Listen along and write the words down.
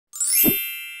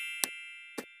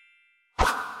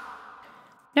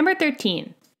Number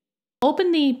 13.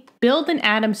 Open the Build an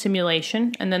Atom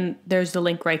simulation, and then there's the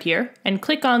link right here, and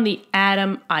click on the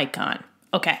atom icon.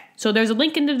 Okay, so there's a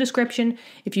link in the description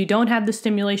if you don't have the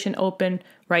simulation open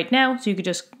right now, so you could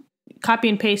just copy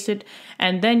and paste it,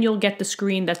 and then you'll get the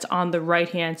screen that's on the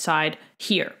right-hand side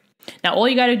here. Now, all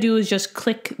you got to do is just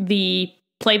click the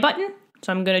play button.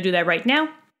 So I'm going to do that right now.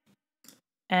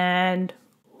 And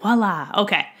voila.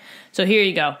 Okay, so here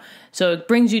you go. So it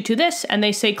brings you to this, and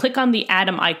they say click on the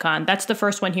atom icon. That's the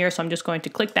first one here, so I'm just going to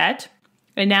click that.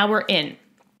 And now we're in.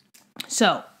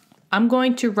 So I'm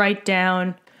going to write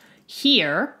down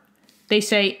here, they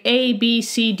say A, B,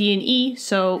 C, D, and E.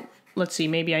 So let's see,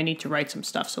 maybe I need to write some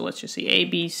stuff. So let's just see A,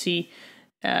 B, C,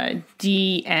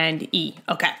 D, and E.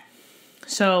 Okay.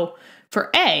 So for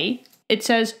A, it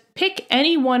says pick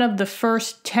any one of the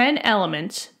first 10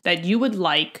 elements that you would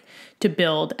like to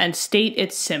build and state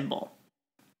its symbol.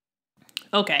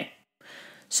 Okay.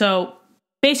 So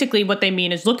basically what they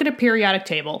mean is look at a periodic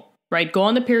table, right? Go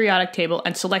on the periodic table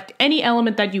and select any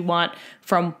element that you want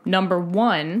from number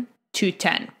 1 to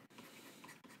 10.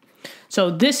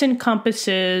 So this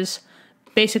encompasses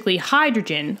basically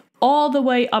hydrogen all the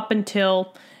way up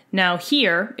until now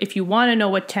here. If you want to know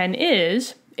what 10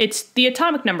 is, it's the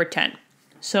atomic number 10.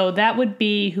 So that would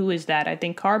be, who is that? I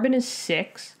think carbon is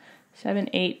 6, 7,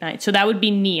 8, 9. So that would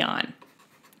be neon.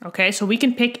 Okay, so we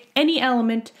can pick any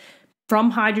element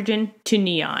from hydrogen to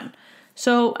neon.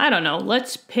 So I don't know,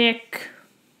 let's pick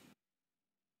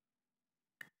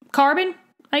carbon,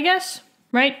 I guess,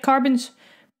 right? Carbon's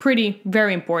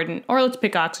very important. Or let's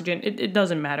pick oxygen, it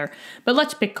doesn't matter. But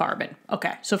let's pick carbon.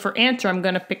 Okay, so for answer, I'm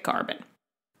gonna pick carbon.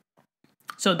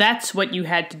 So that's what you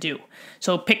had to do.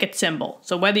 So pick its symbol.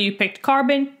 So whether you picked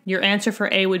carbon, your answer for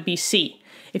A would be C.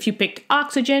 If you picked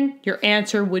oxygen, your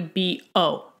answer would be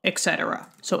O, etc.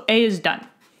 So A is done.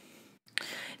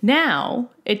 Now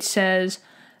it says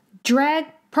drag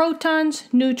protons,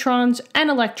 neutrons, and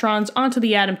electrons onto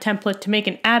the atom template to make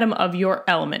an atom of your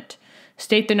element.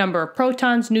 State the number of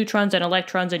protons, neutrons, and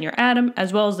electrons in your atom,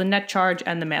 as well as the net charge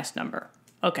and the mass number.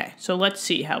 Okay, so let's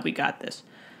see how we got this.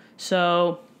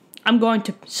 So I'm going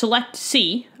to select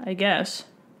C, I guess.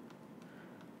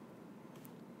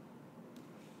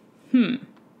 Oh,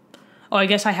 I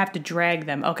guess I have to drag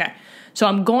them. Okay, so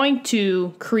I'm going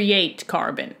to create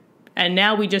carbon. And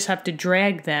now we just have to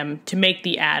drag them to make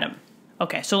the atom.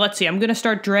 Okay, so let's see. I'm going to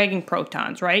start dragging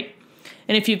protons, right?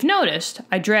 And if you've noticed,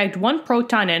 I dragged one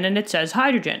proton in and it says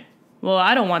hydrogen. Well,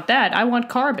 I don't want that. I want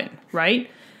carbon, right?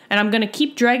 And I'm going to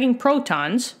keep dragging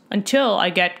protons until I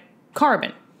get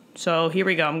carbon. So here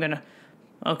we go.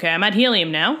 Okay, I'm at helium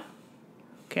now.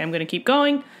 Okay, I'm going to keep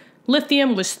going.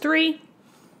 Lithium was 3.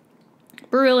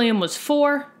 Beryllium was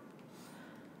 4.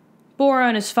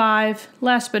 Boron is 5.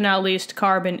 Last but not least,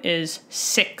 carbon is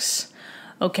 6.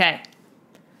 Okay.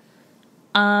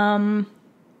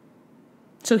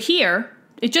 So here,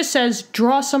 it just says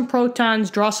draw some protons,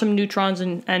 draw some neutrons,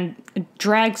 and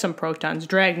drag some protons,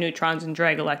 drag neutrons, and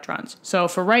drag electrons. So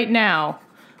for right now,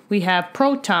 we have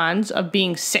protons of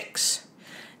being 6.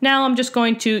 Now I'm just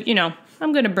going to,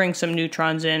 I'm going to bring some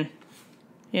neutrons in,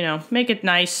 make it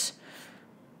nice.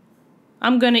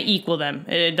 I'm going to equal them.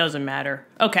 It doesn't matter.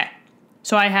 Okay.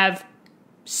 So I have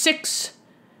 6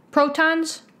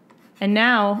 protons, and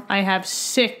now I have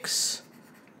 6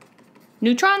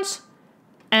 neutrons.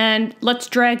 And let's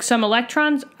drag some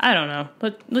electrons. I don't know.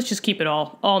 Let's just keep it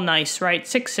all nice, right?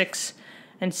 6, 6,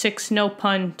 and 6, no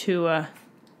pun to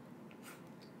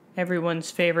everyone's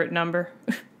favorite number.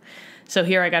 So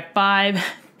here I got 5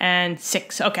 and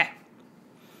 6. Okay.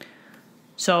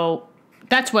 So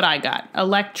that's what I got.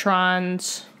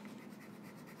 Electrons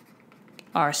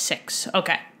are 6.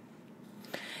 Okay.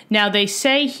 Now they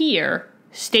say here,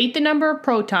 state the number of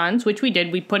protons, which we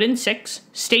did. We put in 6.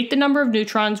 State the number of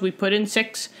neutrons. We put in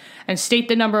 6. And state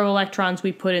the number of electrons.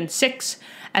 We put in 6.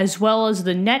 As well as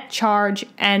the net charge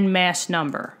and mass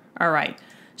number. All right.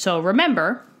 So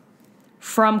remember,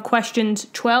 from questions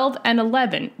 12 and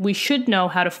 11, we should know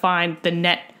how to find the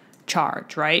net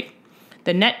charge, right?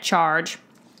 The net charge,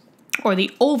 or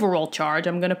the overall charge,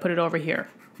 I'm going to put it over here.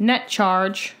 Net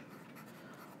charge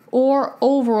or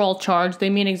overall charge, they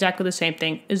mean exactly the same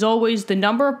thing, is always the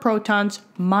number of protons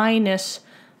minus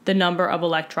the number of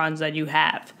electrons that you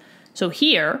have. So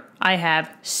here, I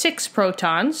have 6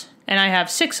 protons, and I have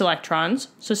 6 electrons,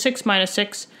 so 6 minus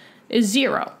 6 is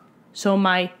 0. So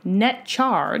my net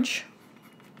charge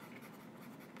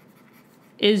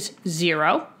is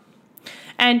 0.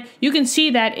 And you can see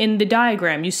that in the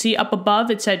diagram. You see up above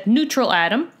it said neutral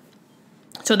atom,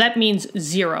 so that means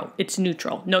 0. It's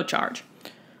neutral, no charge.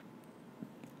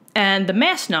 And the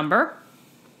mass number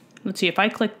let's see, if I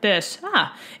click this,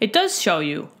 it does show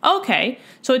you. Okay,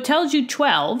 so it tells you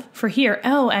 12 for here.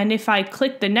 Oh, and if I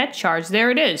click the net charge,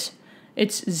 there it is.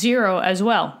 It's 0 as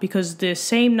well, because the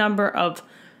same number of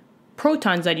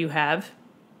protons that you have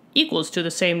equals to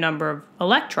the same number of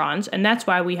electrons, and that's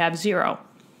why we have 0.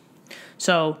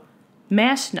 So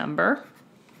mass number,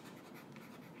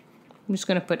 I'm just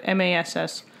going to put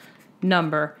MASS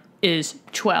number is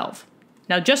 12.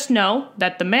 Now just know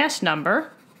that the mass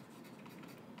number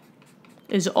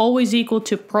is always equal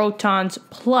to protons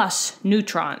plus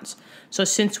neutrons. So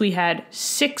since we had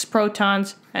 6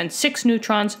 protons and 6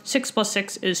 neutrons, 6 plus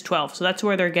 6 is 12. So that's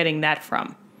where they're getting that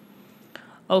from.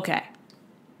 Okay,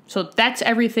 so that's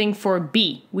everything for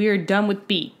B. We are done with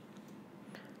B.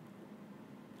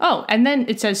 Oh, and then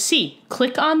it says C.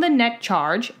 Click on the net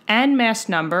charge and mass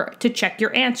number to check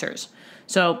your answers.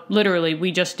 So literally,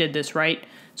 we just did this, right?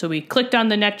 So we clicked on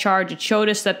the net charge. It showed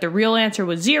us that the real answer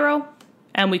was 0.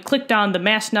 And we clicked on the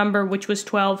mass number, which was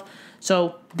 12.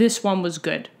 So this one was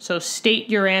good. So state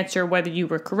your answer, whether you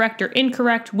were correct or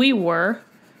incorrect. We were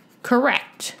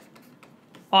correct.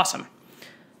 Awesome.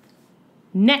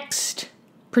 Next,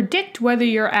 predict whether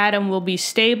your atom will be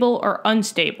stable or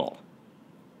unstable.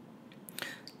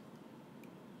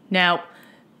 Now,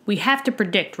 we have to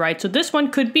predict, right? So this one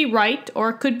could be right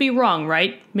or it could be wrong,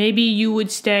 right? Maybe you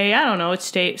would say, I don't know,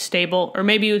 it's stable, or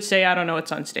maybe you would say, I don't know,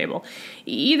 it's unstable.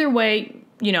 Either way,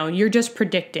 you know, you're just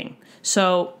predicting.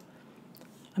 So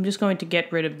I'm just going to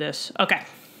get rid of this. Okay,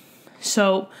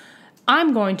 so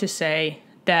I'm going to say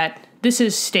that this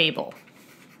is stable.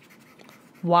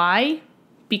 Why?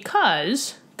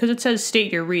 Because it says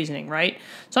state your reasoning, right?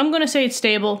 So I'm going to say it's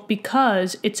stable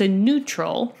because it's a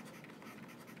neutral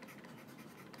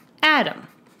atom.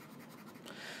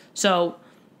 So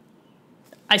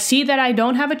I see that I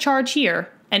don't have a charge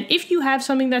here, and if you have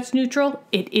something that's neutral,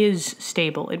 it is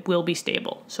stable. It will be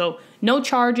stable. So no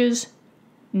charges,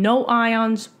 no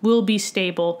ions, will be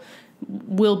stable,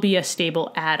 will be a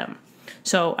stable atom.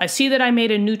 So I see that I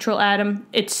made a neutral atom,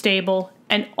 it's stable,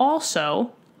 and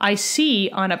also I see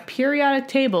on a periodic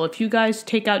table, if you guys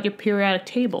take out your periodic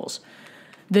tables,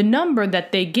 the number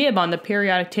that they give on the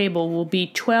periodic table will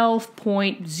be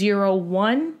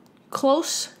 12.01,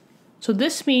 close. So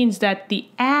this means that the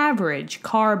average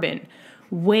carbon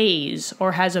weighs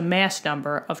or has a mass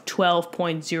number of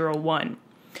 12.01.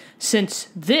 Since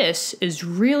this is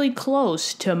really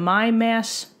close to my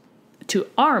mass, to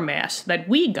our mass that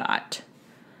we got,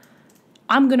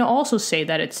 I'm going to also say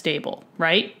that it's stable,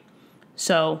 right?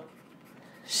 So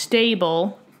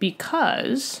stable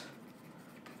because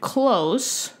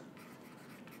close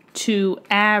to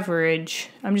average,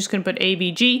 I'm just going to put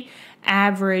ABG,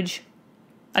 average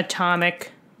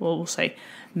atomic, well, we'll say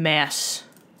mass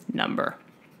number.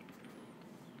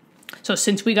 So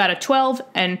since we got a 12,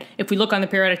 and if we look on the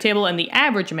periodic table and the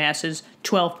average mass is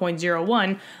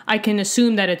 12.01, I can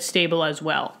assume that it's stable as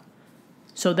well.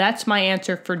 So that's my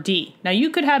answer for D. Now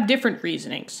you could have different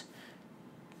reasonings.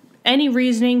 Any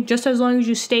reasoning, just as long as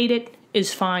you state it,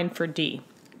 is fine for D.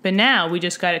 But now we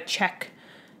just got to check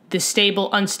the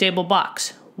stable, unstable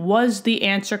box. Was the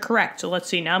answer correct? So let's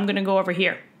see. Now I'm going to go over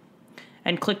here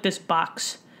and click this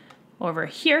box over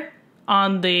here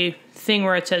on the thing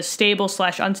where it says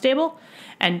stable/unstable.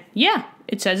 And yeah,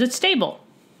 it says it's stable.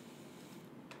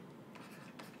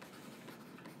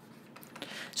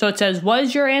 So it says,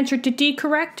 was your answer to D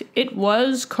correct? It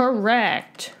was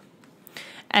correct.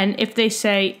 And if they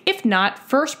say, if not,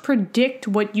 first predict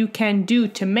what you can do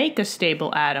to make a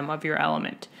stable atom of your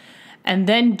element, and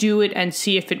then do it and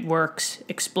see if it works.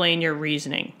 Explain your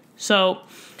reasoning. So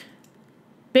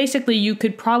basically, you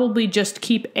could probably just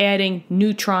keep adding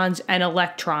neutrons and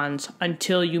electrons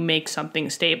until you make something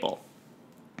stable.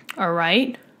 All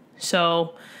right?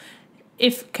 So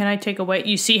can I take away,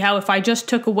 you see how if I just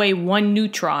took away one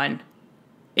neutron,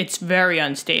 it's very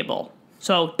unstable.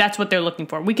 So that's what they're looking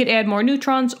for. We could add more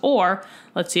neutrons, or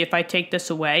let's see if I take this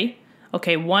away.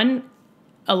 Okay, 1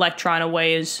 electron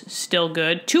away is still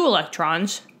good. 2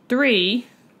 electrons, 3,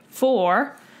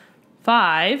 4,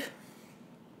 5.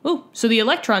 Ooh, so the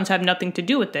electrons have nothing to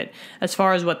do with it as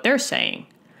far as what they're saying.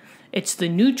 It's the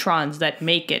neutrons that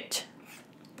make it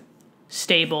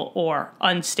stable or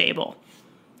unstable.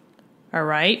 All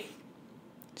right?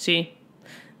 See?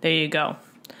 There you go.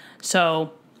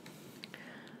 So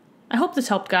I hope this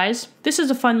helped, guys. This is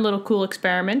a fun little cool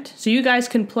experiment. So you guys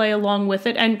can play along with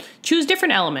it and choose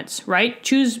different elements,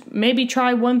 right? Maybe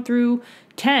try 1 through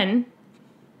 10,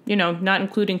 you know, not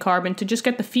including carbon, to just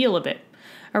get the feel of it.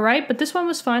 All right, but this one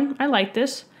was fun. I like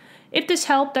this. If this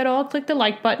helped at all, click the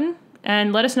like button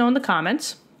and let us know in the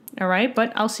comments. All right,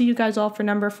 but I'll see you guys all for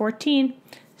number 14.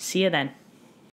 See you then.